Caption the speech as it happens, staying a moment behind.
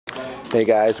Hey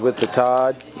guys, with the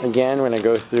Todd, again, we're going to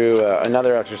go through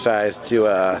another exercise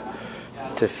to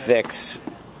fix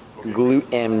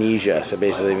glute amnesia. So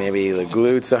basically maybe the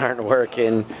glutes aren't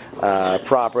working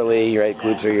properly, right?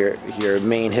 Glutes are your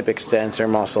main hip extensor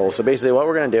muscle. So basically what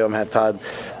we're going to do, I'm going to have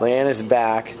Todd lay on his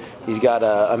back. He's got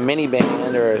a mini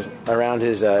band around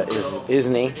his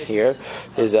knee here.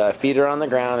 His feet are on the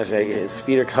ground. His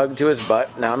feet are hugged to his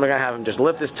butt. Now I'm going to have him just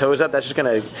lift his toes up. That's just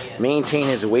going to maintain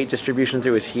his weight distribution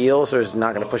through his heels, so he's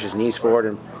not going to push his knees forward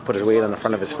and put his weight on the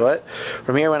front of his foot.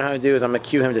 From here, what I'm going to do is I'm going to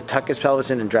cue him to tuck his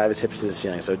pelvis in and drive his hips to the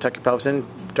ceiling. So tuck your pelvis in,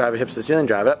 drive your hips to the ceiling,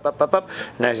 drive it up, up, up, up.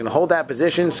 And now he's going to hold that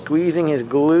position, squeezing his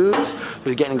glutes.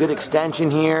 We're getting good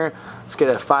extension here. Let's get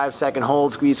a 5-second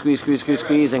hold, squeeze, squeeze, squeeze, squeeze,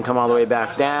 squeeze, and come all the way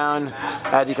back down.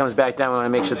 As he comes back down, we want to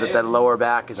make sure that that lower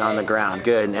back is on the ground.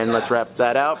 Good, and let's wrap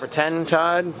that out for 10,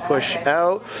 Todd. Push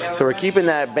out. So we're keeping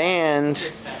that band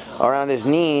around his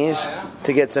knees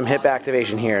to get some hip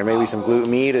activation here. Maybe some glute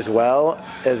med as well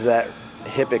as that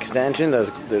hip extension, those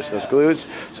glutes.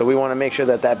 So we want to make sure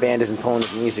that that band isn't pulling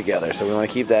his knees together. So we want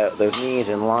to keep those knees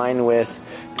in line with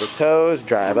the toes.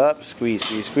 Drive up, squeeze,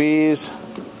 squeeze, squeeze.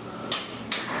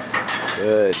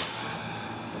 Good.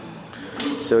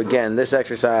 So again, this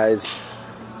exercise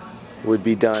would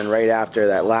be done right after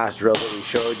that last drill that we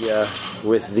showed you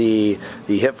with the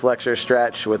hip flexor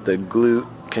stretch with the glute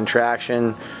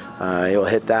contraction. You'll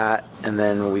hit that, and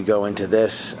then we go into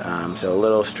this. So a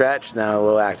little stretch, now a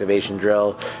little activation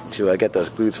drill to get those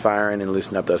glutes firing and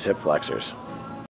loosen up those hip flexors.